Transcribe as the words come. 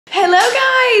Hello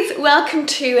guys, welcome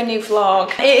to a new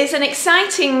vlog. It is an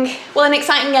exciting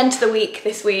end to the week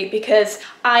this week because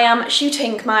I am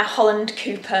shooting my Holland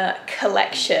Cooper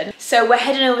collection. So we're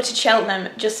heading over to Cheltenham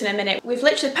just in a minute. We've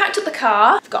literally packed up the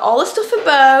car, we've got all the stuff for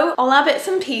Beau, all our bits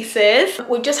and pieces.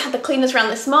 We've just had the cleaners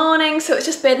round this morning, so it's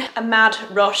just been a mad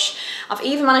rush. I've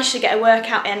even managed to get a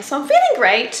workout in, so I'm feeling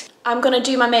great. I'm gonna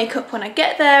do my makeup when I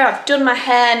get there. I've done my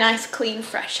hair, nice, clean,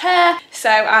 fresh hair. So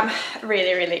I'm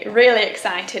really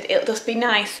excited. It'll just be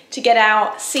nice to get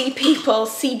out, see people,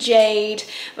 see Jade.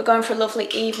 We're going for a lovely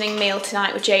evening meal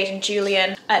tonight with Jade and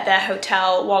Julian at their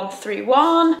hotel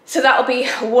 131. So that'll be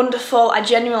wonderful. I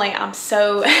genuinely am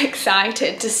so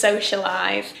excited to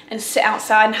socialise and sit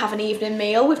outside and have an evening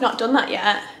meal. We've not done that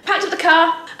yet. Packed up the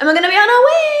car and we're gonna be on our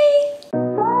way.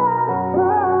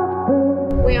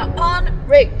 We are en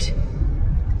route.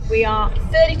 We are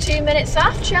 32 minutes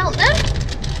off Cheltenham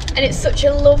and it's such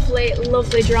a lovely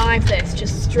drive this,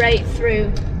 just straight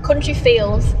through country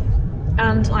fields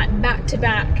and like back to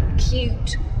back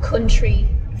cute country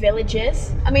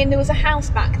villages. I mean, there was a house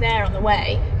back there on the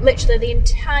way, literally the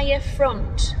entire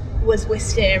front was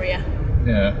wisteria.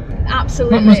 Yeah.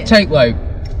 Absolutely. That must take like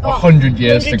 100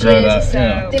 years to grow that. So.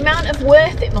 Yeah. The amount of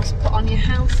worth it must put on your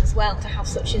house as well to have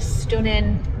such a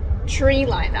stunning tree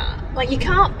like that. Like, you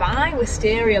can't buy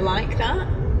wisteria like that.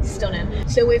 Stunning.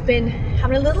 So we've been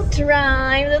having a little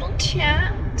drive, a little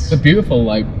chat. They're beautiful.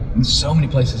 Like, there's so many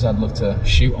places I'd love to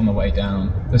shoot on the way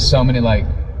down. There's so many like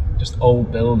just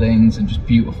old buildings and just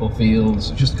beautiful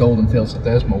fields, just golden fields. So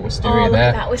there's more wisteria look there.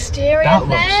 At that wisteria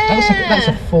That's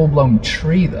a full-blown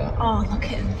tree there. Oh, look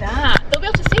at that. They'll be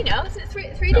able to see now. Is it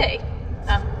 3D?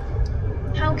 No.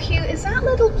 How cute is that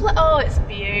little place? Oh, it's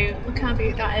beautiful. Look how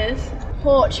beautiful that is.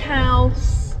 Porch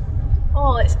house.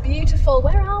 Oh, it's beautiful.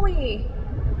 Where are we?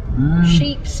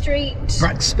 Sheep Street.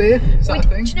 Brackspear? Is that a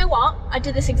thing? Do you know what? I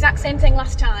did this exact same thing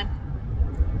last time.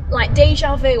 Like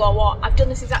deja vu or what? I've done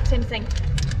this exact same thing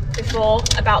before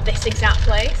about this exact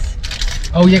place.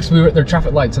 Oh yes, we were at their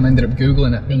traffic lights and ended up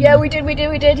Googling it. Yeah, we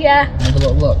did, yeah. Have a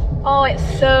little look. Oh,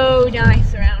 it's so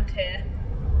nice around here.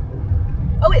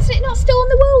 Oh, is it not Stow on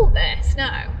the Wold this? No.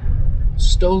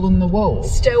 Stolen the Wold?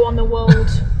 Stow on the Wold.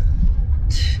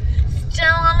 Stow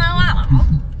on the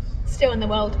Wold. Stow on the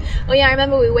Wold. Oh yeah, I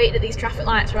remember we waited at these traffic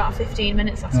lights for about 15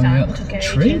 minutes last time. Yeah, It took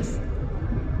ages.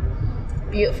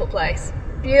 Beautiful place.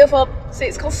 Beautiful. See,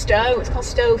 it's called Stow. It's called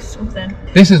Stow something.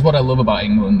 This is what I love about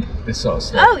England, this sort of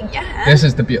stuff. Oh yeah. This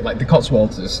is the beauty, like the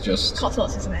Cotswolds is just...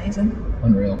 Cotswolds is amazing.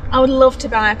 Unreal. I would love to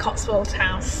buy a Cotswolds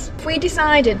house. If we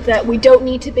decided that we don't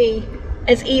need to be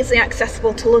as easily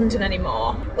accessible to London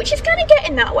anymore, which is kind of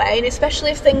getting that way, and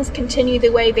especially if things continue the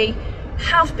way they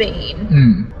have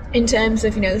been, in terms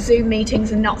of, you know, Zoom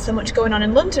meetings and not so much going on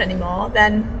in London anymore,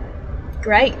 then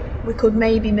great, we could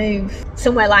maybe move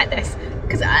somewhere like this.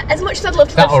 Because as much as I'd love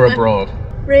to that or abroad.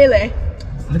 Really?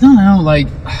 I don't know, like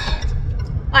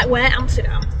where?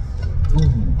 Amsterdam.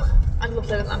 Ooh. I'd love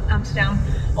to live in Amsterdam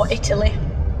or Italy.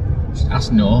 Just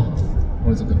ask Noor.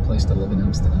 Always a good place to live in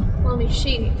Amsterdam. Well, I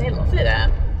mean, they love it there.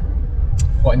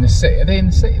 What, in the city? Are they in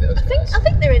the city, those guys? I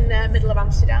think they're in the middle of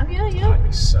Amsterdam. Yeah. That'd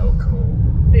be so cool.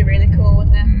 It'd be really cool,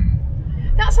 wouldn't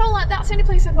it? That's all. That's the only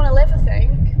place I'd want to live. I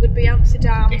think would be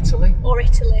Amsterdam. Italy. Or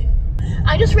Italy.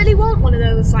 I just really want one of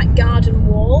those like garden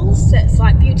walls that's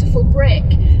like beautiful brick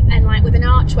and like with an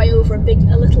archway over a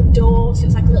little door, so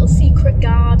it's like a little secret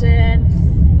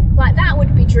garden. Like that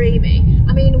would be dreamy.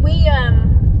 I mean,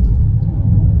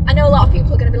 I know a lot of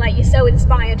people are going to be like, you're so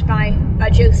inspired by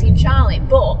Josie and Charlie,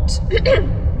 but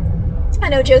I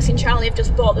know Josie and Charlie have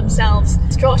just bought themselves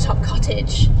a straw top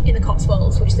cottage in the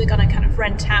Cotswolds, which they're going to kind of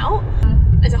rent out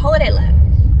as a holiday let.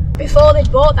 Before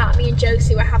they'd bought that, me and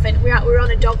Josie were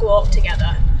on a dog walk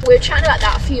together. We were chatting about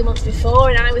that a few months before,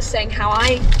 and I was saying how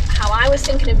I was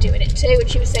thinking of doing it too, and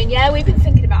she was saying, yeah, we've been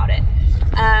thinking about it.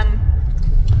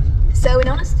 So in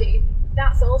honesty,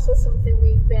 that's also something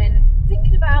we've been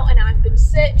thinking about, and I've been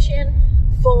searching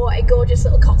for a gorgeous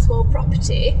little Cotswold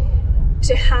property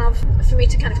for me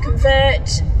to kind of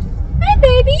convert. Hi,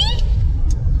 baby.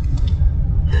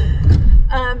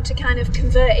 To kind of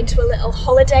convert into a little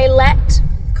holiday let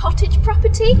cottage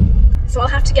property. So I'll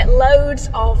have to get loads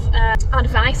of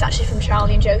advice actually from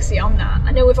Charlie and Josie on that.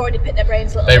 I know we've already picked their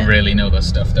brains a little bit. They really know their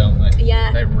stuff, don't they?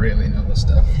 Yeah. They really know their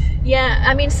stuff. Yeah,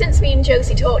 I mean, since me and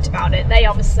Josie talked about it, they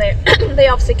obviously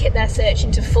kicked their search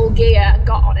into full gear and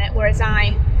got on it, whereas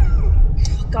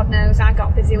God knows, I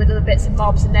got busy with other bits and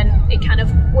bobs, and then it kind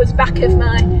of was back of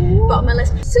my bottom of my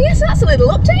list. So yes, that's a little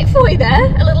update for you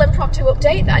there, a little impromptu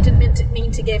update that I didn't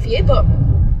mean to give you, but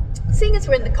seeing as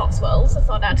we're in the Cotswolds, I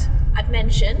thought I'd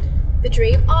mention the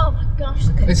dream. Oh my gosh,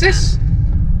 look at that. Is this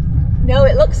No,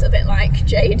 it looks a bit like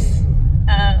Jade's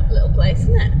little place,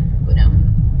 isn't it? But no.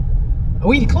 Are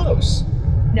we close?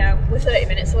 No, we're 30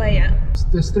 minutes away yet.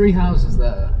 There's 3 houses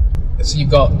there. So you've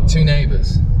got 2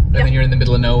 neighbours, and then you're in the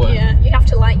middle of nowhere. Yeah, you have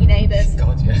to like your neighbours.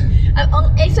 God, yeah.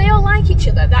 If they all like each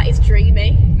other, that is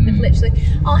dreamy. If literally,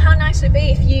 oh, how nice would it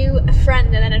be if you, a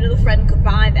friend, and then another friend could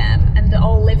buy them, and they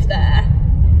all live there.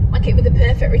 Like it would be the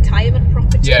perfect retirement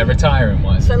property. Yeah, retiring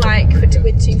wise. For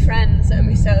with 2 friends, that would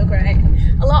be so great.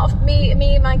 A lot of me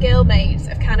and my girl mates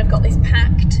have kind of got this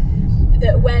pact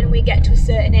that when we get to a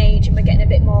certain age and we're getting a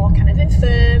bit more kind of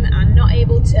infirm and not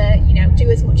able to, you know, do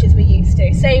as much as we used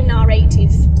to, say in our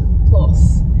 80s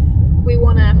plus, we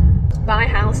want to buy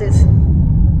houses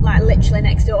like literally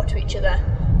next door to each other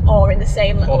or in the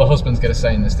same little... Or the husbands get a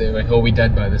say in this, do we? Or are we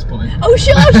dead by this point? Oh,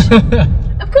 shush!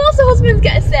 Of course the husbands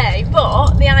get a say,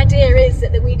 but the idea is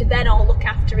that we'd then all look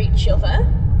after each other.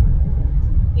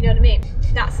 You know what I mean?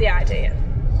 That's the idea.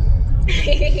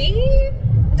 I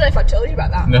don't know if I've told you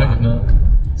about that. No, you've not.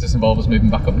 Does this involve us moving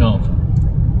back up north?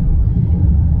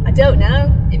 I don't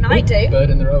know. It might do. Bird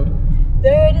in the road.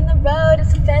 Bird in the road,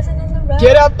 it's a pheasant in the road.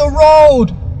 Get out the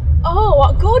road! Oh,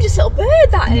 what a gorgeous little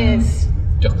bird that is.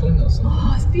 Duckling or something.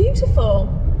 Oh, it's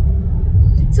beautiful.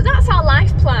 So that's our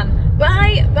life plan.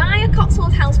 Buy a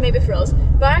Cotswold house maybe for us.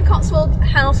 Buy a Cotswold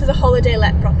house as a holiday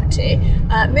let property.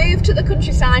 Move to the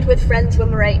countryside with friends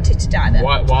when we're 80 to die there.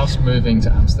 Whilst moving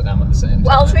to Amsterdam at the same time.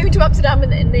 Whilst moving to Amsterdam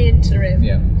in the interim.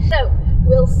 Yeah. So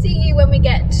we'll see you when we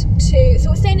get to... So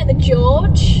we're staying at the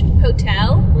George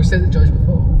Hotel. We stayed at the George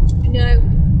before?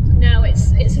 No,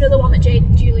 it's another one that Jade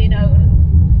and Julian own.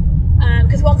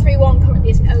 Because 131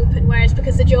 currently isn't open, whereas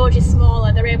because the George is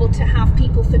smaller, they're able to have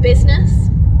people for business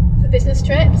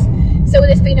trips. So with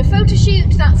this being a photo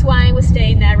shoot, that's why we're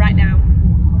staying there right now.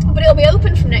 But it'll be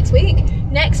open from next week.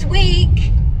 Next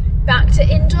week, back to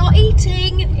indoor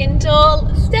eating,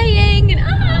 indoor staying,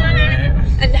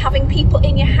 and having people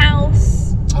in your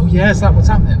house. Oh yeah, is that what's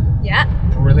happening? Yeah.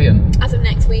 Brilliant. As of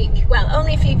next week. Well,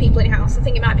 only a few people in your house. I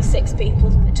think it might be 6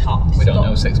 people at the top. We don't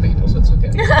know 6 people, so it's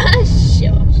okay.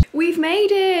 Sure. We've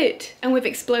made it! And we've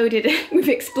exploded. We've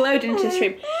exploded into the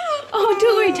stream. Oh,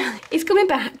 don't worry, darling. He's coming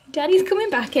back. Daddy's coming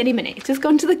back any minute. He's just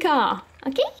gone to the car.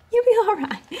 Okay? You'll be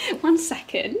alright. 1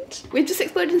 second. We've just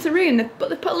exploded into the room, but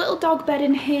they put a little dog bed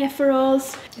in here for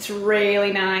us. It's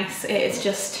really nice. It is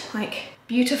just like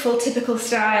beautiful, typical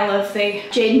style of the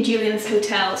Jade and Julian's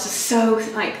hotel. It's just so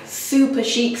like super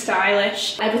chic,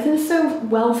 stylish. Everything's so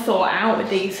well thought out with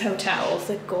these hotels.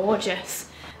 They're gorgeous.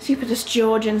 Super just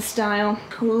Georgian style.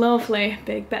 Lovely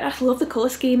big bed. I love the colour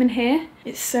scheme in here.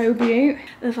 It's so beautiful.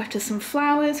 They've left us some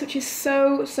flowers, which is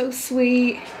so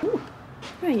sweet. Ooh,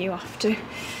 where are you off to?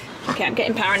 Okay, I'm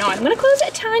getting paranoid. I'm gonna close it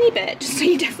a tiny bit just so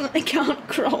you definitely can't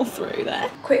crawl through there.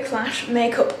 Quick flash,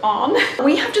 makeup on.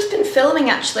 We have just been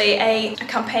filming actually a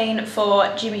campaign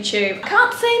for Jimmy Choo. I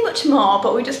can't say much more,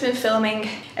 but we've just been filming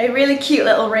a really cute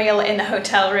little reel in the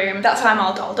hotel room. That's why I'm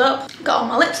all dolled up. Got all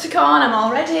my lipstick on, I'm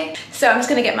all ready. So I'm just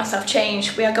gonna get myself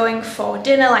changed. We are going for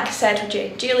dinner, like I said, with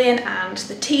Jade and Julian and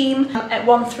the team at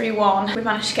 131. We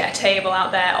managed to get a table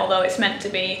out there, although it's meant to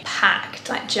be packed,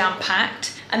 like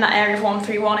jam-packed. And that area of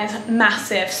 131 is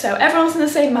massive, so everyone's in the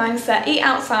same mindset, eat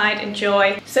outside,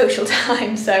 enjoy social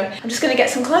time. So I'm just gonna get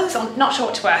some clothes on, not sure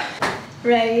what to wear.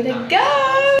 Ready to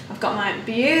go! I've got my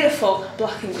beautiful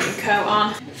black and green coat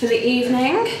on for the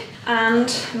evening,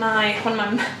 and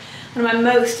one of my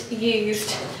most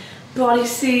used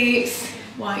bodysuits,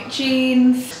 white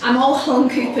jeans. I'm all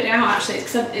Holland Cooper now actually,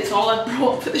 because it's all I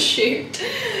brought for the shoot.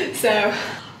 So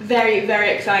very, very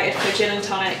excited for gin and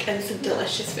tonic and some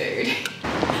delicious food.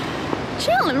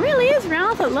 Cheltenham really is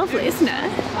rather lovely, isn't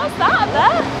it? What's that up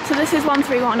there? So this is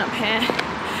 131 up here.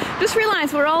 Just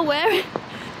realised we're all wearing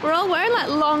like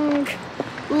long,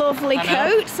 lovely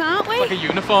coats, aren't we? It's like a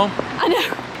uniform. I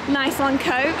know. Nice long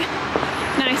coat.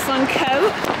 Nice long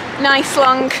coat. Nice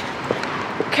long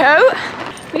coat.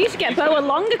 We need to get Beau a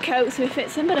longer coat so he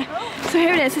fits in better. So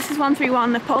here it is, this is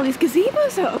 131, they've put all these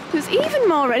gazebos up. So it's even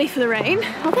more ready for the rain,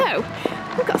 although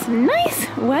we've got some nice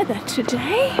weather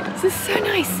today. This is so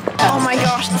nice. Oh my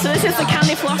gosh, so this is the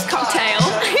candy floss cocktail.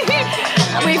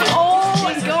 We've all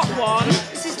got one.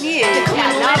 This is new. They come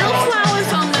with little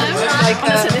flowers on them.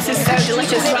 Honestly, this is so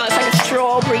delicious as well. It's like a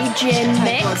strawberry gin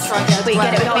mix. We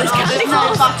get it with all this candy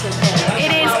floss.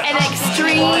 It is an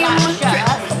extreme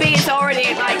B is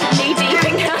already like knee deep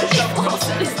in candy floss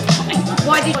at this point.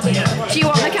 Why do you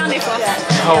want the candy floss?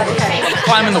 Oh,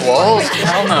 climbing the walls.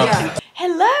 Hell no.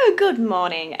 Hello, good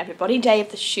morning everybody, day of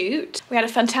the shoot. We had a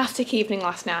fantastic evening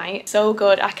last night, so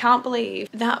good. I can't believe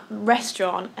that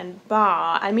restaurant and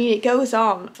bar, I mean it goes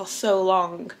on for so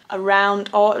long, around,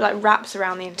 or like wraps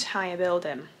around the entire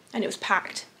building. and it was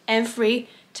packed. Every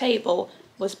table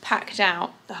was packed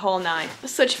out the whole night. It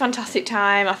was such a fantastic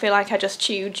time. I feel like I just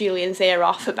chewed Julian's ear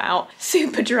off about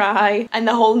Super Dry and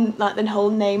the whole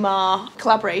Neymar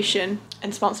collaboration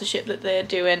and sponsorship that they're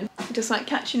doing. Just like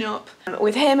catching up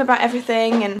with him about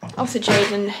everything, and also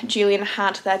Jade and Julian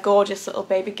had their gorgeous little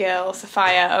baby girl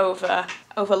Sophia over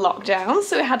lockdown,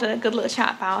 so we had a good little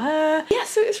chat about her. Yeah,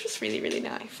 so it was just really, really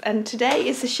nice. And today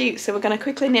is the shoot, so we're going to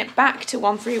quickly nip back to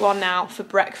 131 now for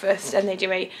breakfast, and they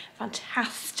do a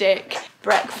fantastic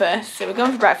breakfast. So we're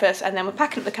going for breakfast and then we're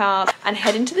packing up the cars and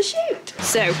heading to the shoot.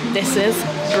 So this is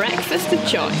breakfast of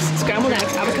choice: scrambled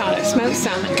eggs, avocado, smoked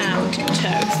salmon and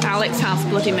toast. Alex has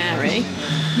Bloody Mary.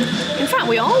 In fact,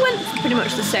 we all went for pretty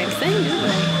much the same thing, didn't we?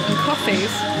 And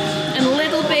coffees. And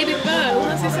little baby Bo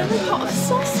has this little pot of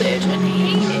sausage, and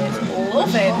he is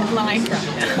loving life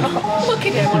right now. Look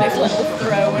at him on his little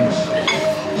throne.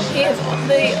 He is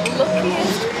the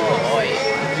luckiest boy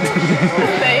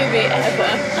baby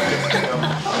ever.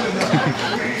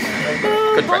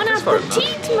 Good breakfast for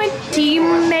him, my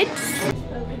teammates.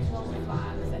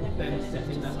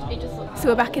 So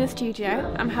we're back in the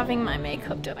studio. I'm having my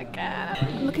makeup done again.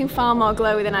 I'm looking far more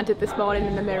glowy than I did this morning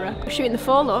in the mirror. We're shooting the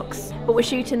 4 looks, but we're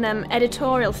shooting them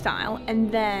editorial style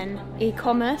and then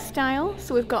e-commerce style.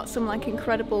 So we've got some like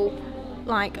incredible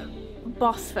like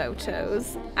boss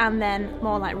photos and then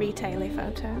more like retail-y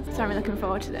photos. So I'm really looking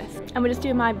forward to this. And we're just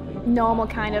doing my normal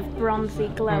kind of bronzy,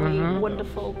 glowy,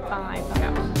 wonderful vibe.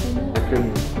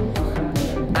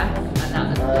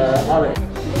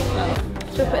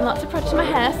 So we're putting lots of product in my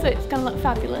hair, so it's going to look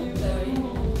fabulous.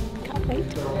 Can't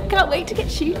wait. Can't wait to get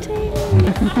shooting.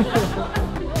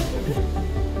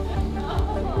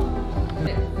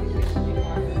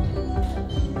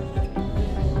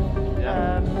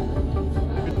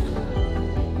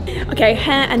 Okay,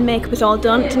 hair and makeup is all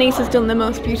done. Denise has done the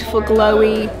most beautiful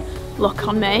glowy look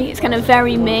on me. It's kind of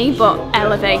very me, but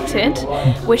elevated.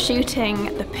 We're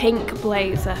shooting the pink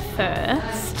blazer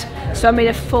first. So I made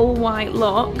a full white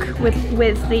look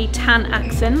with the tan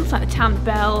accents, like the tan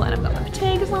bell, and I've got my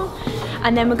Bottegas on.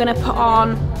 And then we're gonna put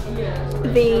on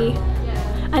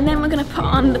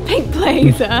the pink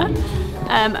blazer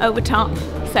over top.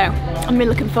 So I'm really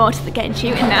looking forward to getting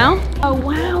shooting now. Oh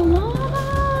wow, look!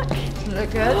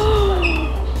 Look good.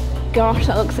 Gosh,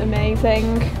 that looks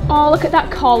amazing. Oh, look at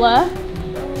that collar.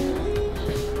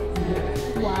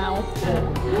 Wow.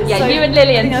 Yeah, so, you and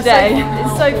Lillian today.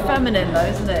 It's so feminine though,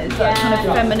 isn't it? It's like kind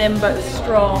of feminine but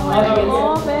strong. I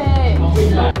love it.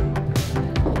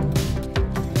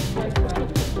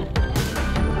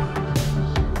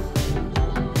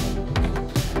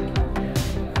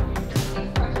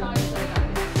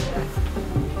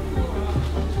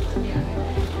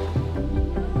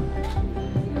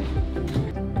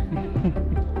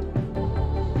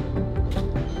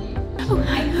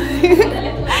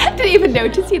 Didn't even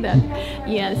notice you then.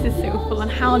 Yeah, this is so full.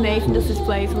 And how amazing does this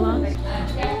blazer look?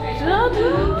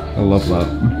 I love that.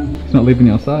 He's not leaving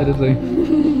your side, is he?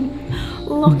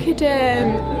 Look at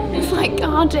him. It's like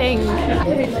guarding.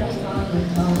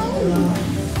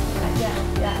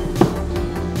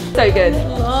 So good.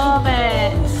 Love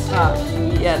it. Oh,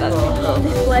 yeah, that's beautiful.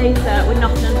 This blazer with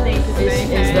nothing underneath is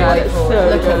amazing. It's so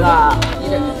look good. at that. You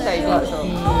look so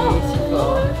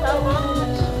beautiful.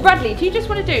 Bradley, do you just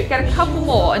want to get a couple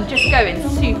more and just go in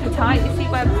super tight? You see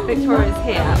where Victoria's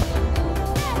here?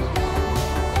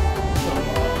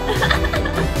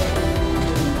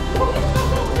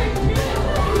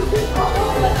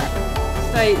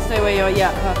 stay where you are,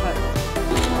 yeah, perfect.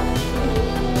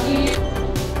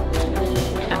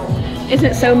 Isn't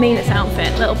it so mean, this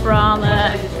outfit? Little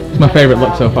bralette. It's my favourite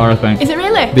look so far, I think. Is it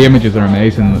really? The images are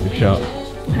amazing that we've shot.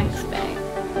 Thanks, babe.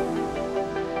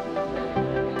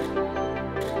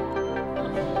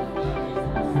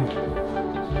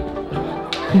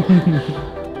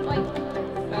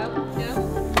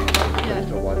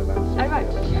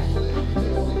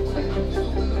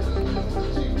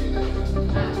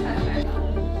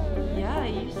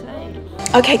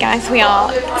 Okay guys, we are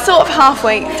sort of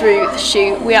halfway through the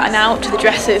shoot. We are now up to the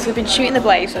dresses. We've been shooting the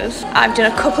blazers. I've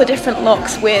done a couple of different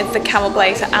looks with the camel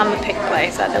blazer and the pink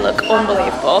blazer. They look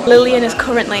unbelievable. Lillian is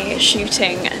currently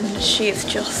shooting and she is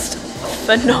just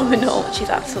phenomenal. She's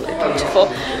absolutely beautiful.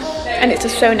 And it's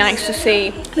just so nice to see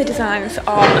the designs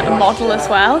on a model as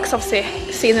well, because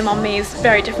obviously seeing them on me is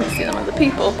very different to seeing them on other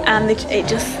people. And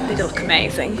they look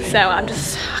amazing. So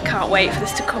I can't wait for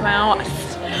this to come out.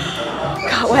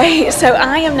 Can't wait. So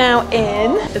I am now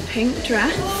in the pink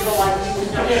dress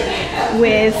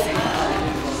with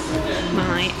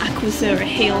my Aquazzura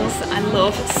heels that I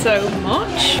love so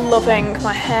much. Loving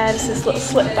my hair, just this little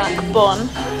slip back bun.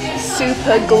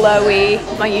 Super glowy,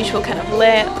 my usual kind of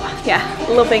lip. yeah,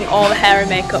 loving all the hair and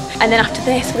makeup. And then after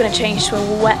this, we're going to change to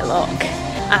a wet look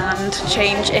and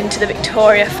change into the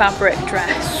Victoria fabric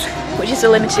dress, which is a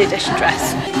limited edition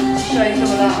dress. Show you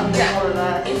some of that and all of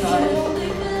that.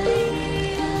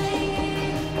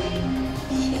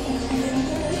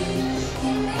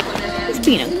 He's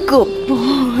been a good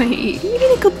boy. You've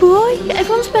been a good boy. You're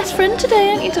everyone's best friend today,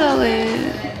 aren't you,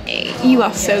 darling? You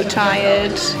are so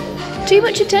tired. Too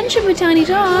much attention with tiny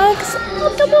dogs.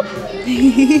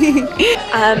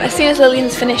 As soon as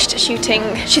Lillian's finished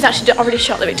shooting, she's actually already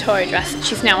shot the Victoria dress.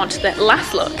 She's now onto the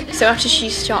last look. So after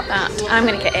she's shot that, I'm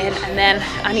going to get in and then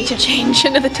I need to change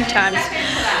another 2 times.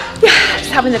 Yeah,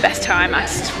 just having the best time. I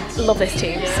just love this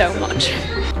team so much.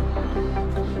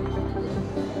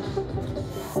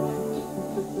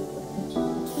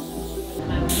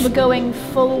 We're going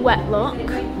full wet look,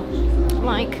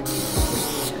 like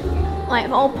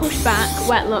all pushed back,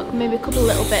 wet look, maybe a couple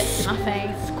little bits in my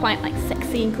face, quite like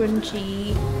sexy and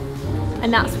grungy,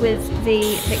 and that's with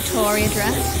the Victoria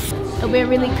dress. It'll be a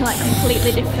really like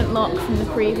completely different look from the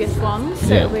previous ones,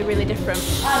 so it'll be really different.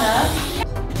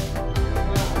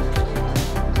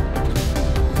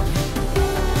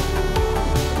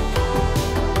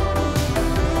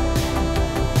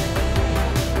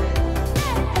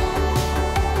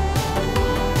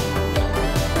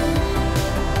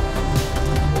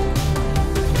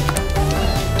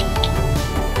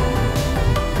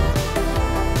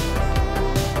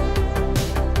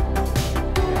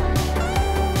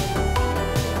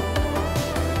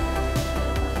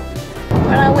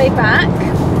 On our way back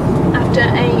after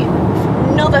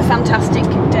another fantastic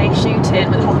day shooting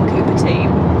with the Holland Cooper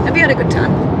team. Have you had a good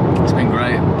time? It's been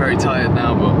great. Very tired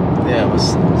now, but yeah,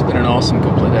 it's been an awesome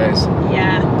couple of days.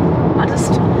 Yeah, I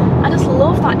just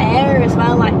love that area as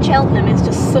well. Like Cheltenham is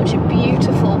just such a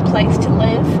beautiful place to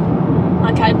live.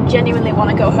 Like I genuinely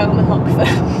want to go home and look for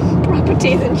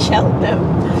properties in Cheltenham.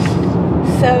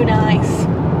 So nice.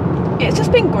 It's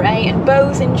just been great, and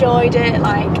Beau's enjoyed it.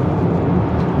 Like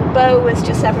Beau was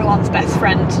just everyone's best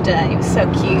friend today. He was so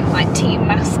cute, like team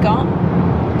mascot.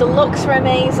 The looks were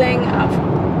amazing. I've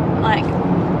like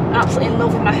absolutely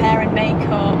loving my hair and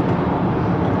makeup.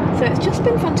 So it's just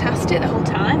been fantastic the whole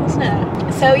time, isn't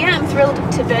it? So yeah, I'm thrilled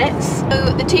to bits.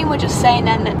 So the team were just saying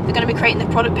then that they're going to be creating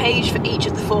the product page for each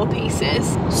of the 4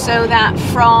 pieces, so that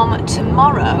from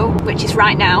tomorrow, which is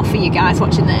right now for you guys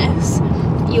watching this,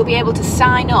 you'll be able to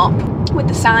sign up with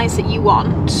the size that you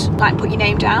want, like put your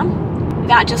name down.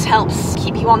 That just helps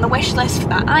keep you on the wish list for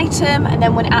that item, and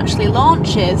then when it actually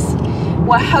launches,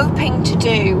 we're hoping to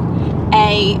do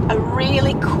a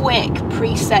really quick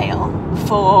pre-sale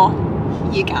for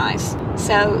you guys.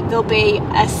 So there'll be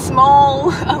a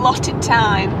small allotted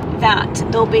time that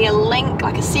there'll be a link,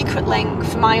 like a secret link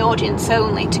for my audience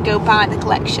only, to go buy the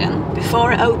collection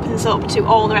before it opens up to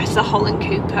all the rest of the Holland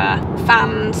Cooper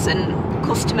fans and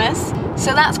customers.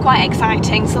 So that's quite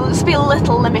exciting. So there'll just be a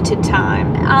little limited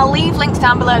time. I'll leave links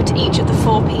down below to each of the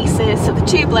 4 pieces, so the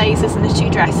 2 blazers and the 2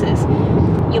 dresses.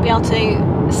 You'll be able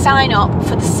to sign up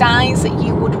for the size that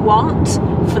you would want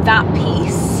for that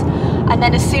piece, and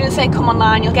then as soon as they come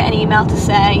online, you'll get an email to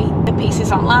say the piece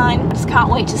is online. I just can't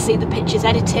wait to see the pictures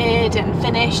edited and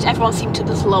finished. Everyone seemed to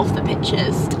just love the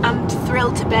pictures. I'm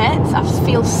thrilled to bits. I just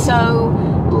feel so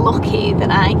lucky that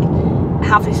I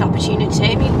have this opportunity.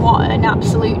 I mean, what an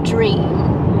absolute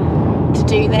dream to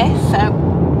do this. So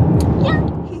yeah.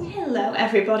 Hello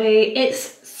everybody,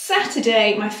 it's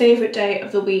Saturday, my favourite day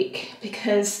of the week,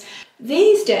 because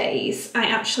these days I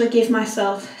actually give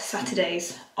myself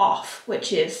Saturdays off,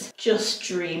 which is just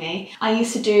dreamy. I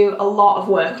used to do a lot of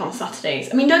work on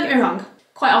Saturdays. I mean, don't get me wrong,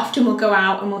 quite often we'll go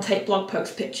out and we'll take blog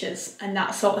post pictures and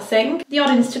that sort of thing. The odd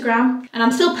Instagram, and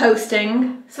I'm still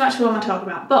posting, so actually what am I talking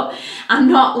about? But I'm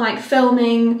not like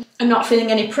filming, I'm not feeling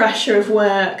any pressure of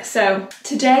work. So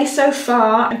today so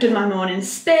far, I've done my morning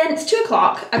spin. It's 2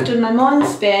 o'clock, I've done my morning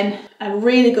spin, a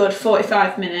really good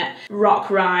 45-minute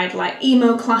rock ride, like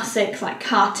emo classics like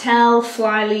Cartel,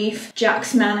 Flyleaf,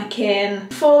 Jack's Mannequin,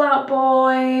 Fall Out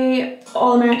Boy,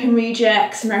 All American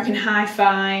Rejects, American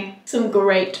Hi-Fi, some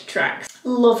great tracks.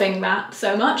 Loving that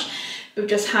so much. We've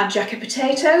just had jacket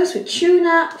potatoes with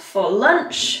tuna for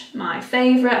lunch, my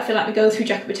favourite. I feel like we go through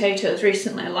jacket potatoes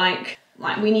recently, like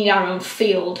we need our own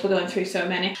field, we're going through so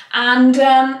many. And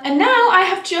now I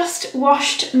have just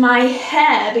washed my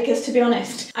hair, because to be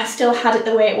honest, I still had it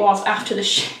the way it was after the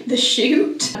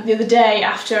shoot. The other day,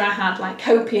 after I had like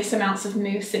copious amounts of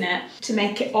mousse in it to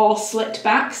make it all slicked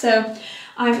back. So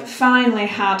I've finally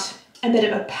had a bit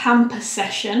of a pamper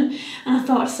session, and I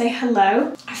thought I'd say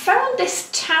hello. I found this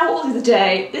towel the other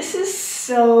day. This is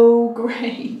so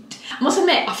great. I must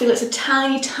admit, I feel it's a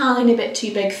tiny bit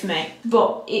too big for me,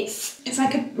 but it's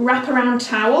like a wraparound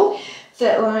towel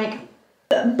that like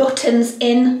buttons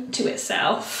into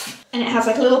itself, and it has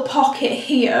like a little pocket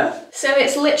here. So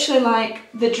it's literally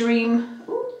like the dream.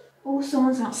 Oh,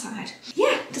 someone's outside.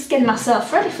 Yeah, just getting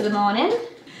myself ready for the morning.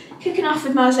 Kicking off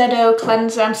with my ZO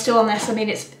cleanser. I'm still on this. I mean,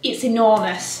 it's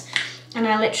enormous, and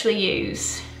I literally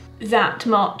use that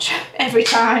much every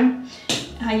time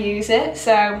I use it.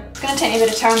 So it's going to take me a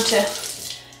bit of time to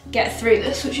get through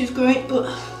this, which is great.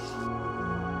 But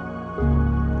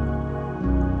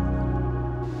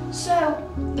so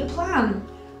the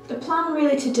plan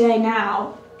really today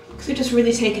now, because we've just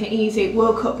really taken it easy.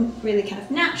 Woke up really kind of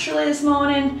naturally this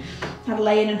morning. Had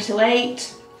lay in until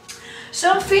 8. So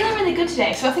I'm feeling really good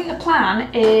today. So I think the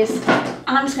plan is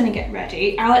I'm just going to get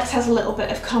ready. Alex has a little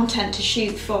bit of content to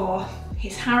shoot for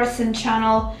his Harrison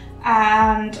channel,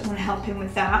 and I'm going to help him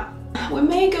with that. We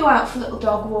may go out for a little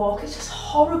dog walk. It's just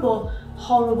horrible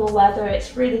weather.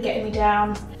 It's really getting me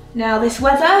down. Now this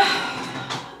weather,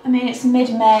 I mean, it's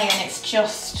mid-May and it's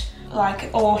just like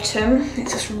autumn.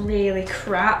 It's just really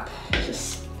crap. It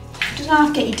doesn't have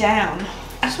to get you down.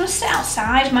 I just want to sit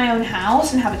outside my own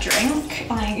house and have a drink.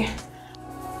 Like,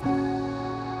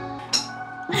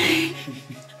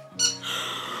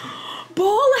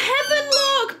 ball heaven,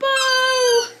 look, Bo!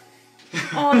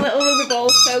 Oh, little Ruby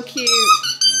Ball's so cute.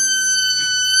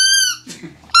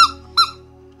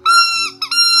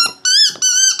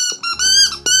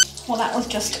 Well, that was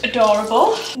just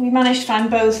adorable. We managed to find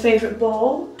Bo's favourite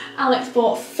ball. Alex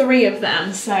bought 3 of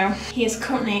them, so he is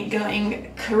currently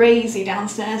going crazy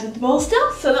downstairs with the ball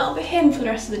still, so that'll be him for the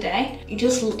rest of the day.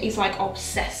 He's like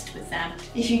obsessed with them.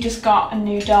 If you just got a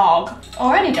new dog,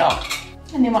 or any dog,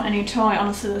 and they want a new toy,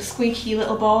 honestly, the squeaky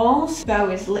little balls,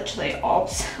 Bo is literally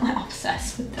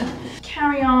obsessed with them.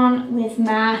 Carry on with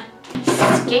my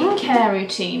skincare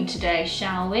routine today,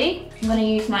 shall we? I'm going to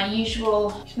use my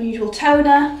usual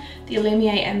toner, the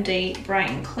Illuminate MD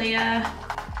Bright and Clear.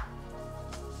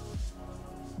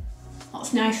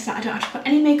 What's nice is that I don't have to put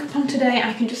any makeup on today.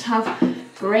 I can just have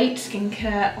great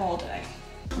skincare all day.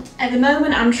 At the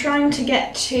moment, I'm trying to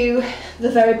get to the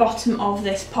very bottom of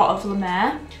this pot of La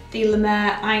Mer, the La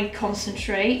Mer Eye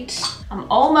Concentrate. I'm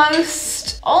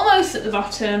almost at the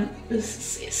bottom.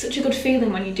 It's such a good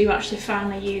feeling when you do actually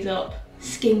finally use up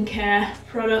skincare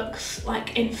products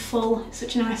like in full. It's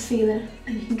such a nice feeling,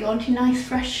 and you can go into a nice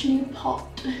fresh new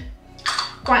pot.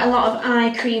 Quite a lot of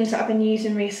eye creams that I've been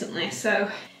using recently, so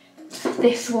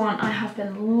this one I have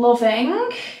been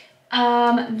loving.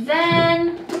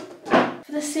 Then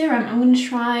for the serum, I'm going to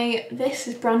try, this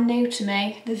is brand new to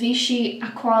me, the Vichy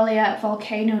Aqualia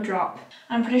Volcano Drop.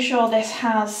 I'm pretty sure this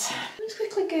has, let's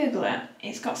quickly Google it.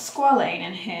 It's got squalane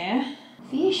in here.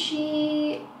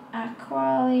 Vichy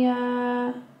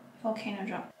Aqualia Volcano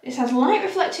Drop. This has light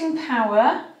reflecting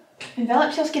power,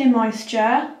 envelops your skin in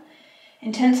moisture,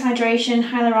 intense hydration,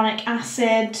 hyaluronic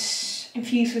acid,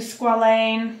 infused with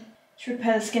squalane, to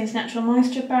repair the skin's natural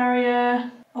moisture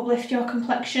barrier, uplift your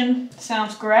complexion.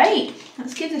 Sounds great.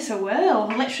 Let's give this a whirl.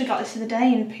 I literally got this the other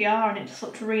day in PR and it just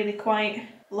looked really quite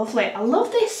lovely. I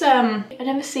love this. I've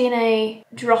never seen a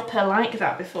dropper like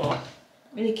that before.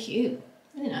 Really cute.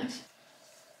 Really nice.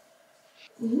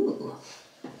 Ooh,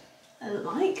 I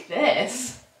like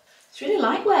this. It's really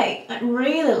lightweight, like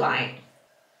really light.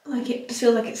 Like it just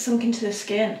feels like it's sunk into the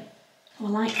skin. Oh, I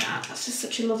like that. That's just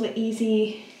such a lovely,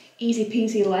 easy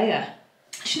peasy layer.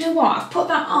 Do you know what? I've put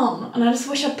that on and I just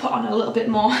wish I'd put on a little bit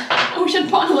more. I wish I'd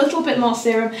put on a little bit more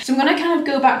serum. So I'm gonna kind of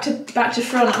go back to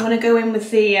front. I'm gonna go in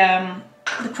with the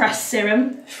pressed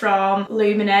serum from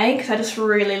Luminate because I just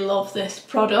really love this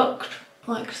product.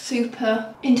 Like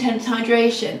super intense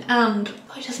hydration, and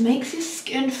it just makes your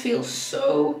skin feel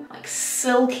so like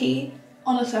silky.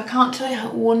 Honestly, I can't tell you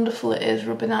how wonderful it is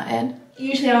rubbing that in.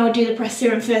 Usually I would do the pressed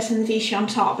serum first and the Vichy on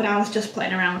top, but I was just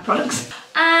playing around with products.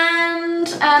 And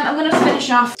I'm gonna finish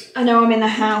off, I know I'm in the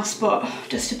house, but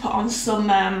just to put on some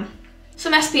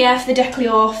SPF, the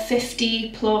Decleor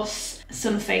 50 plus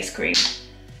sun face cream.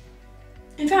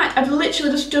 In fact, I've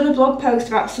literally just done a blog post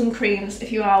about sun creams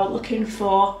if you are looking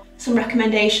for some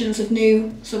recommendations of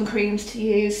new sun creams to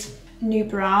use. New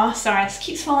bra, sorry, this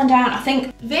keeps falling down. I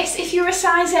think this, if you're a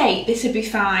size 8, this would be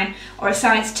fine, or a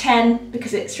size 10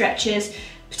 because it stretches,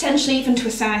 potentially even to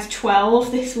a size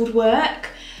 12, this would work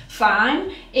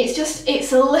fine.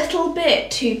 It's a little bit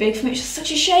too big for me, which is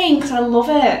such a shame because I love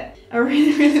it. I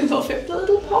really love it, the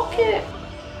little pocket.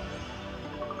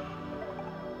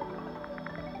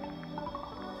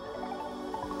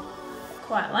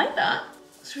 Quite like that.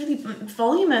 It's really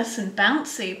voluminous and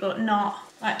bouncy, but not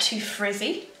like too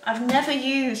frizzy. I've never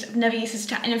used this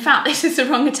attachment. In fact, this is the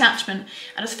wrong attachment.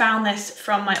 I just found this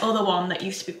from my other one that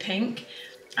used to be pink.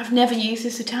 I've never used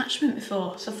this attachment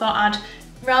before, so I thought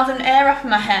rather than air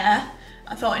wrapping my hair,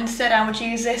 I thought instead I would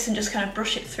use this and just kind of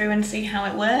brush it through and see how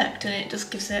it worked, and it just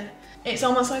gives it's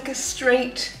almost like a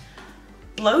straight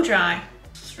blow dry.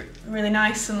 It's really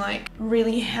nice and like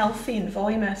really healthy and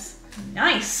voluminous.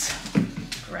 Nice,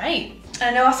 great. I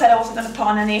know I said I wasn't going to put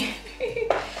on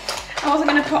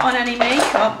any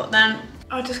makeup, but then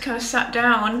I just kind of sat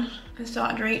down and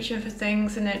started reaching for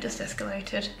things and it just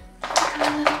escalated.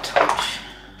 A little touch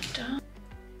down.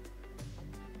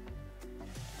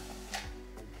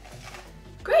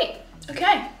 Great,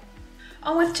 okay.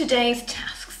 On with today's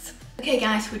tasks. Okay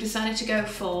guys, we decided to go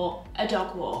for a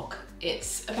dog walk.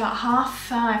 It's about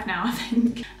 5:30 now, I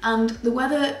think. And the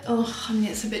weather, I mean,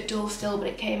 it's a bit dull still, but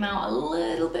it came out a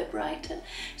little bit brighter.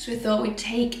 So we thought we'd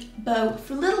take Bo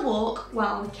for a little walk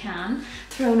while we can.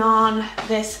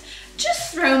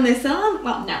 Just thrown this on.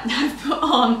 Well, no, I've put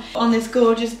on this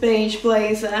gorgeous beige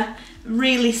blazer.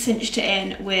 Really cinched it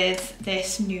in with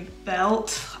this new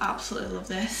belt. Absolutely love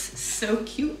this, so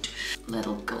cute.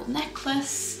 Little gold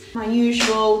necklace. My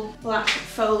usual black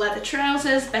faux leather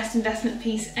trousers, best investment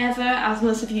piece ever, as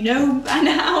most of you know by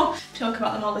now. Talk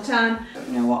about them all the time. Don't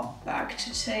know what bag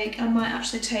to take. I might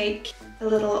actually take a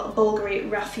little Bulgari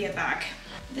raffia bag.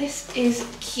 This is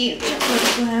cute.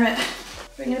 Let's wear it.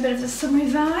 Bringing a bit of the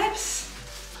summery vibes.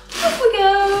 Off we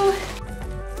go.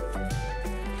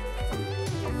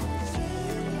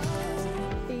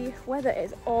 Weather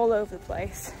is all over the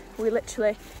place. We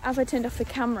literally, as I turned off the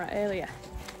camera earlier,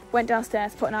 went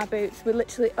downstairs, put on our boots. We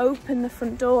literally opened the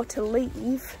front door to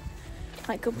leave,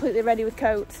 like completely ready with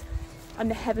coats, and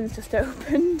the heavens just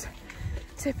opened,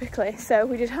 typically. So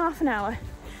we did half an hour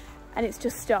and it's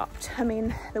just stopped. I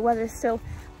mean, the weather is still,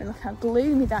 I mean, look how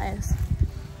gloomy that is.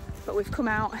 But we've come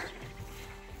out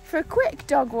for a quick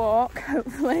dog walk,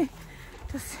 hopefully.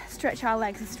 Just stretch our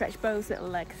legs and stretch Bo's little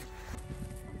legs.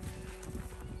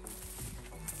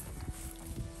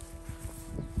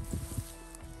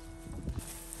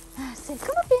 That's it,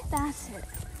 come up here, that's it.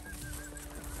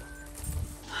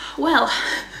 Well,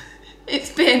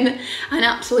 it's been an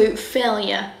absolute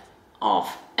failure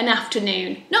of an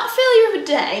afternoon. Not a failure of a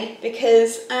day,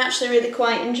 because I actually really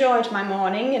quite enjoyed my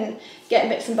morning and getting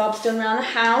bits and bobs done around the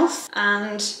house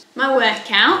and my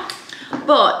workout.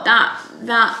 But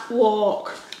that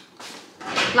walk,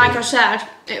 like I said,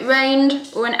 it rained,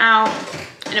 we went out,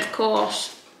 and of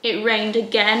course, it rained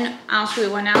again as we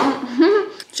went out.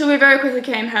 So we very quickly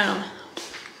came home.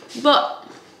 But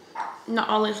not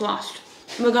all is lost.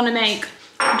 We're gonna make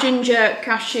ginger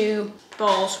cashew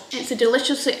balls. It's a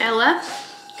deliciously Ella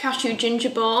cashew ginger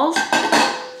balls,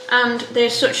 and they're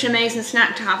such an amazing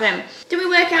snack to have in. Did we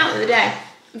work out the other day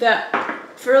that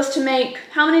for us to make,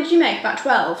 how many did you make? About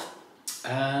 12?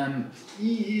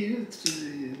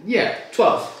 Yeah,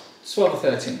 12 or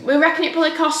 13. We reckon it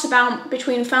probably costs about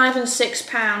between £5 and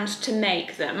 £6 to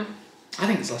make them. I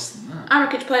think it's less than that. I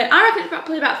reckon it's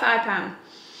probably about £5.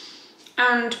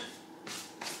 And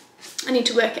I need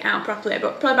to work it out properly,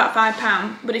 but probably about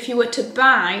 £5. But if you were to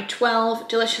buy 12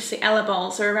 deliciously Ella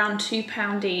balls, they're around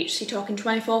 £2 each. So you're talking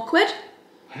 24 quid.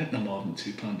 I think they're more than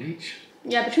 £2 each.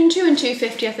 Yeah, between £2 and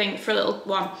 £2.50, I think, for a little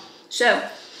one. So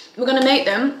we're gonna make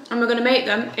them, and we're gonna make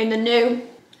them in the new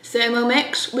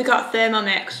Thermomix. We got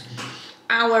Thermomix.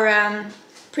 Our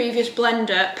previous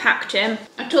blender packed in.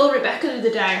 I told Rebecca the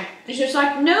other day, and she was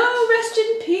like, "No, rest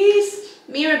in peace."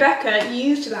 Me and Rebecca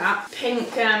used that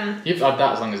pink. You've had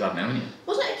that as long as I've known you.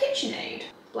 Wasn't it a KitchenAid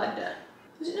blender?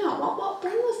 Was it not? What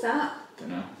brand was that? Don't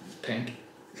know. Pink.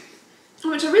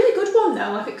 Oh, it's a really good one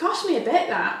though. Like, it cost me a bit,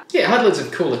 that. Yeah, it had loads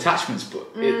of cool attachments, but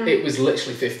it was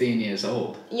literally 15 years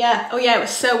old. Yeah. Oh yeah, it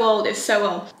was so old. It was so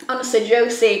old. Honestly,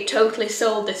 Josie totally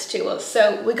sold this to us.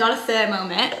 So we got a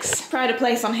Thermomix. Pride of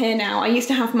place on here now. I used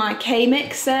to have my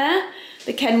K-Mix there,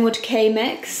 the Kenwood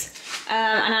K-Mix.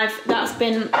 And that's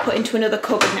been put into another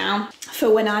cupboard now for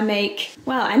when I make,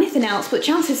 well, anything else, but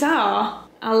chances are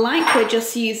I'll likely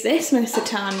just use this most of the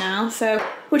time now, so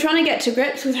we're trying to get to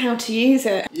grips with how to use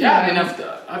it. Yeah, I mean,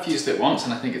 I've used it once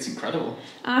and I think it's incredible.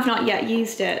 I've not yet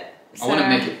used it. So. I want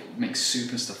to make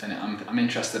soup and stuff in it. I'm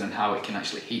interested in how it can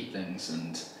actually heat things,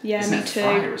 and yeah, me too.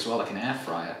 Fryer as well, like an air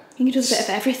fryer. I think it does a bit of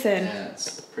everything. Yeah,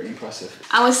 it's pretty impressive.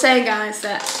 I was saying, guys,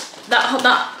 that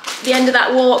the end of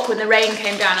that walk when the rain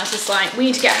came down, I was just like, we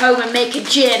need to get home and make a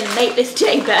gin, make this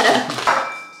day better.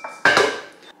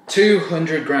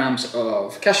 200 grams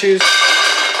of cashews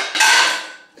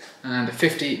and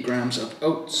 50 grams of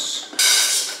oats.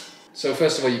 So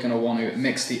first of all, you're going to want to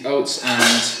mix the oats and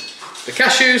the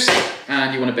cashews,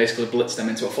 and you want to basically blitz them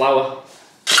into a flour.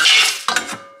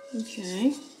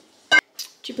 Okay. Do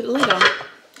you put the lid on?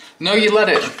 No, you let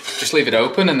it. Just leave it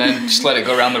open and then just let it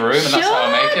go around the room, and that's how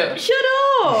I make it. Shut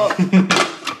up!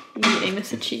 You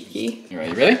Mr. Cheeky. You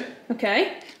ready?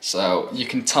 Okay. So you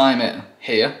can time it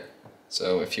here.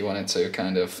 So if you wanted to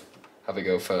kind of have it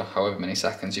go for however many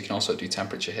seconds, you can also do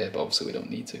temperature here, but obviously we don't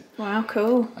need to. Wow,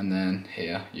 cool. And then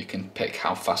here you can pick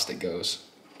how fast it goes.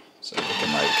 So we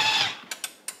can like...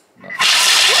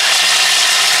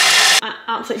 I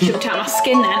absolutely jumped out of my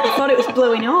skin then. I thought it was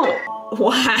blowing up.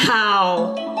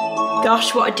 Wow.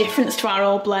 Gosh, what a difference to our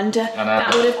old blender. I know.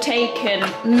 That would have taken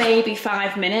maybe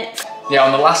 5 minutes. Yeah,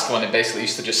 on the last one, it basically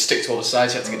used to just stick to all the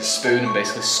sides. You had to get a spoon and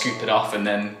basically scoop it off and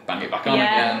then bang it back on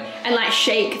again. And like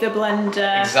shake the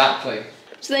blender. Exactly.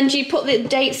 So then do you put the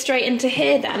dates straight into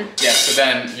here then? Yeah, so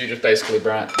then you just basically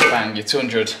bang your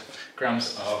 200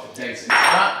 grams of dates into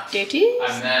that. Duties.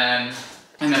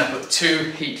 And then I put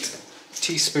 2 heaped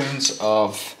teaspoons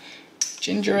of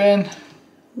ginger in.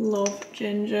 Love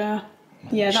ginger.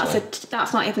 Yeah,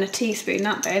 that's not even a teaspoon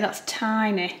that big, that's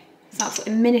tiny. It's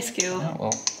absolutely minuscule. Oh,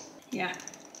 well. Yeah.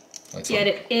 Get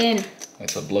it in. Wait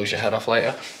till it blows your head off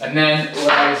later. And then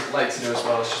what I like to do as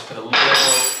well is just put a little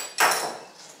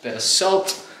bit of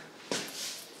salt.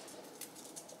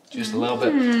 Just a little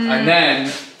bit. And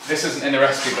then, this isn't in the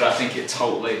recipe, but I think it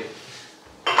totally...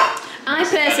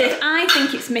 I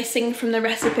think it's missing from the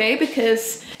recipe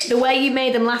because the way you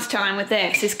made them last time with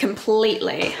this is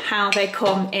completely how they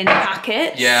come in the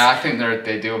packets. Yeah, I think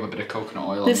they do have a bit of coconut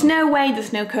oil. There's no way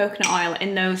there's no coconut oil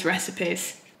in those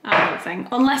recipes. I don't think.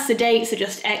 Unless the dates are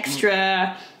just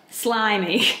extra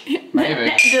slimy.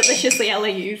 Maybe. Deliciously Ella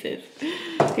uses. Who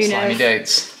knows? Slimy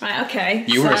dates. Right, okay.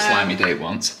 You were a slimy date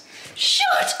once.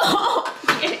 Shut up!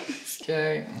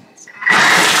 Okay.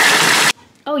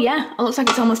 Oh yeah, it looks like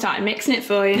it's almost started mixing it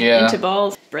for you into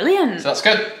balls. Brilliant. So that's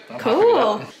good.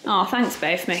 Cool. Oh, thanks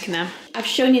babe for making them. I've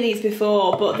shown you these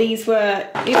before, but these were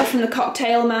from the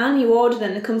Cocktail Man. You order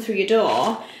them, they come through your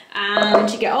door, and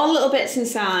you get all the little bits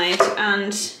inside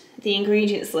and the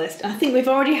ingredients list. I think we've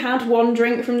already had one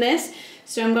drink from this,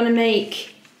 so I'm going to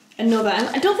make another.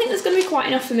 I don't think there's going to be quite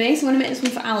enough for me, so I'm going to make this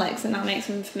one for Alex, and I'll make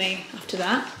some for me after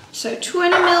that. So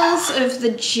 20 mils of the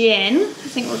gin. I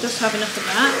think we'll just have enough of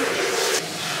that.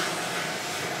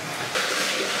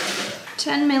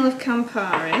 10 ml of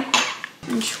Campari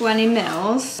and 20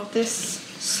 mils of this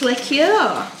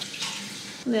Slicker.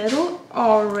 Little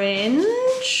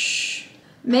orange.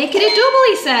 Make it a double,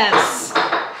 he says.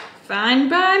 Fine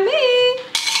by me.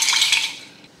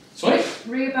 Sweet.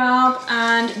 Rhubarb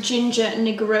and ginger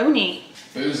Negroni.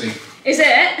 Boozy. Is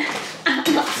it? I'm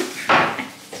not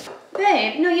surprised.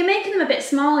 Babe, no, you're making them a bit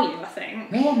small, I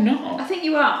think. No, I'm not. I think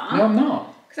you are. No, I'm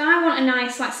not. Because I want a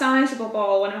nice, like, sizable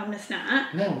ball when I'm having a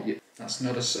snack. No, that's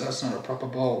not a proper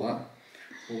ball, that.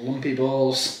 Lumpy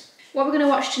balls. What we're going to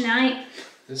watch tonight?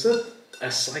 There's a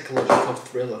psychological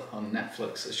thriller on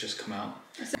Netflix that's just come out.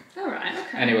 Alright,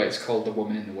 okay. Anyway, it's called The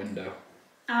Woman in the Window.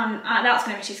 That's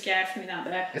going to be too scary for me, that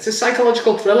bit. It's a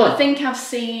psychological thriller. I think I've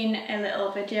seen a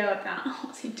little video of that.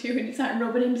 What's he doing? He's like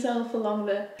rubbing himself along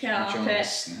the carpet. I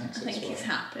think he's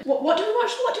happy. What did we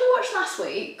watch? What did we watch last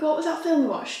week? What was that film we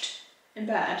watched in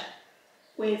bed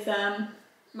with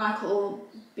Michael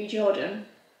B. Jordan?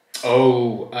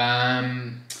 Oh,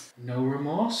 No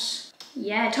Remorse?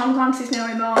 Yeah, Tom Clancy's No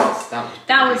Remorse.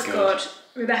 That was good.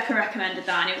 Rebecca recommended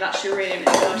that and it was actually really, really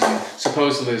good.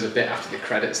 Supposedly there's a bit after the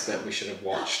credits that we should have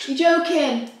watched. You're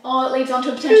joking? Or it leads on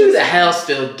to a potential... Who the hell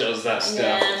still does that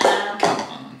stuff? Yeah. Come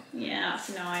on. Yeah, that's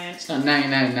annoying. It's not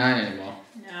 1999 anymore.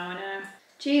 No, I know.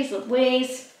 Jeez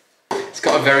Louise. It's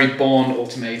got a very Bourne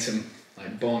ultimatum,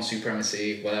 like Bourne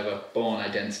supremacy, whatever, Bourne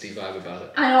identity vibe about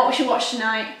it. I know what we should watch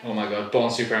tonight. Oh my god,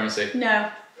 Bourne supremacy.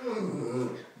 No.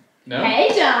 No? Hey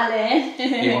darling.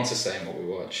 He wants to say what we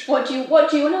watch. What do you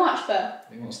want to watch though?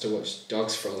 He wants to watch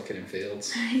dogs frolicking in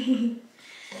fields.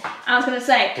 I was going to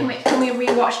say, can we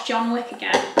rewatch John Wick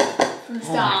again from the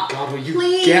start? Oh my god, will you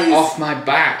Please? get off my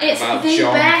back It's about the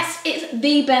John? It's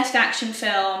the best action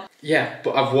film. Yeah,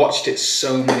 but I've watched it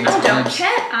so many times. I don't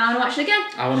care. I want to watch it again.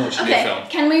 I want to watch a new film.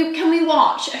 Can we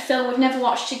watch a film we've never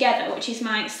watched together, which is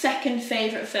my second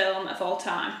favourite film of all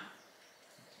time?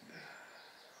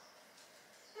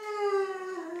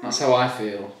 That's how I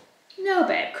feel. No,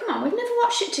 babe, come on, we've never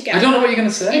watched it together. I don't know what you're going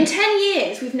to say. In 10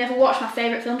 years, we've never watched my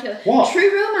favourite film together. What?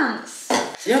 True Romance.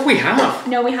 Yeah, we have.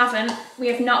 No, we haven't. We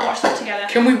have not watched that together.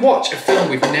 Can we watch a film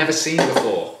we've never seen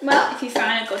before? Well, if you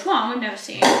find a good one, we've never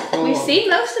seen. We've seen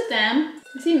most of them.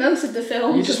 We've seen most of the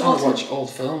films. You just want to watch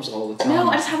old films all the time. No,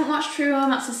 I just haven't watched True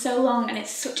Romance in so long, and it's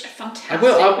such a fantastic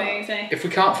movie. If we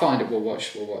can't find it, we'll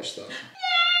watch that.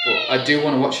 But I do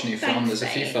want to watch a new film. There's a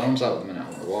few films out at the minute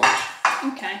I want to watch.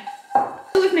 Okay.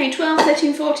 So we've we've made 12,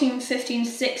 13, 14, 15,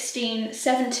 16,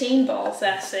 17 balls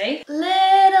there, see?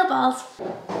 Little balls.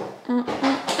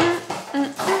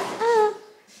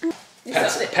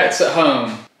 Pets at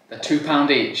home, they're £2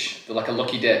 each. They're like a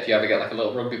lucky dip. You either get like a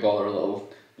little rugby ball or a little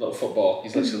football.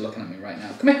 He's literally looking at me right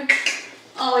now. Come here.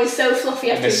 Oh, he's so fluffy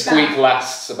And after the his squeak bath.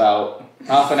 lasts about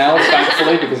half an hour,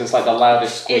 thankfully, because it's like the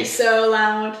loudest squeak. It's so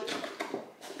loud.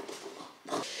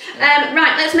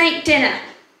 Right, let's make dinner.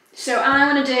 So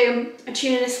I want to do a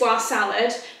tuna niçoise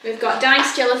salad. We've got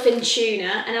diced yellowfin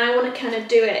tuna, and I want to kind of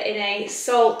do it in a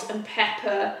salt and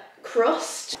pepper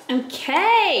crust.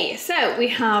 Okay, so we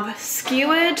have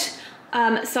skewered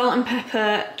salt and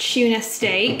pepper tuna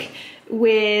steak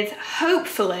with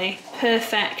hopefully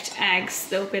perfect eggs.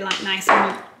 They'll be like nice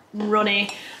and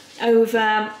runny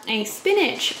over a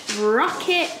spinach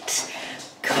rocket,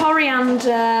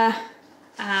 coriander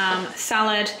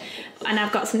salad, and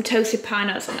I've got some toasted pine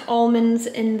nuts and almonds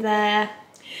in there.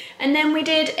 And then we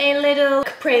did a little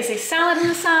caprese salad on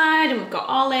the side, and we've got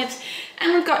olives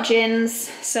and we've got gins,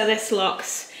 so this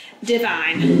looks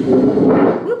divine.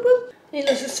 Whoop, whoop.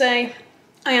 Needless to say,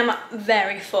 I am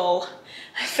very full.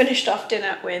 I finished off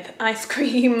dinner with ice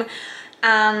cream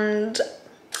and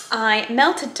I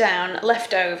melted down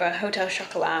leftover Hotel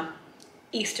Chocolat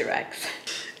Easter eggs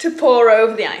to pour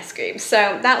over the ice cream.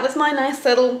 So that was my nice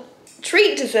little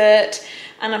treat dessert,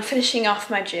 and I'm finishing off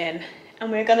my gin,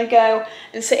 and we're gonna go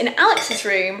and sit in Alex's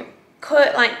room,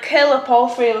 curl up all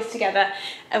three of us together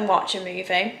and watch a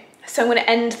movie. So I'm going to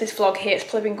end this vlog here. It's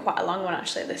probably been quite a long one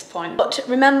actually at this point. But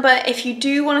remember, if you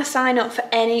do want to sign up for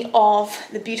any of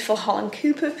the beautiful Holland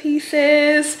Cooper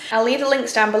pieces, I'll leave the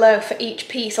links down below for each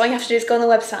piece. All you have to do is go on the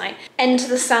website, enter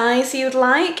the size you'd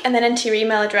like, and then enter your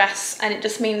email address, and it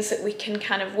just means that we can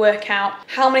kind of work out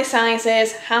how many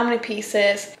sizes, how many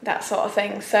pieces, that sort of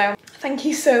thing. So thank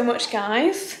you so much,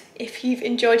 guys. If you've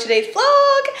enjoyed today's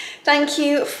vlog, thank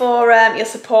you for your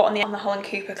support on the Holland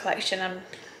Cooper collection. I'm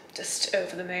just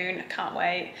over the moon, I can't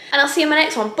wait. And I'll see you in my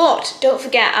next one. But don't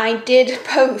forget, I did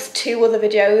post 2 other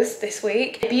videos this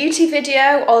week. A beauty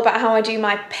video all about how I do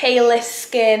my palest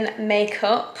skin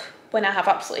makeup when I have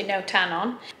absolutely no tan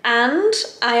on. And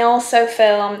I also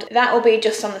filmed, that will be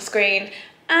just on the screen.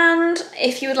 And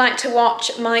if you would like to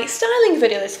watch my styling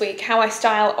video this week, how I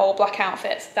style all black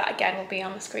outfits, that again will be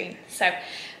on the screen. So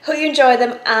hope you enjoy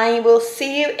them. I will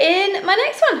see you in my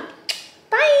next one.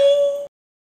 Bye!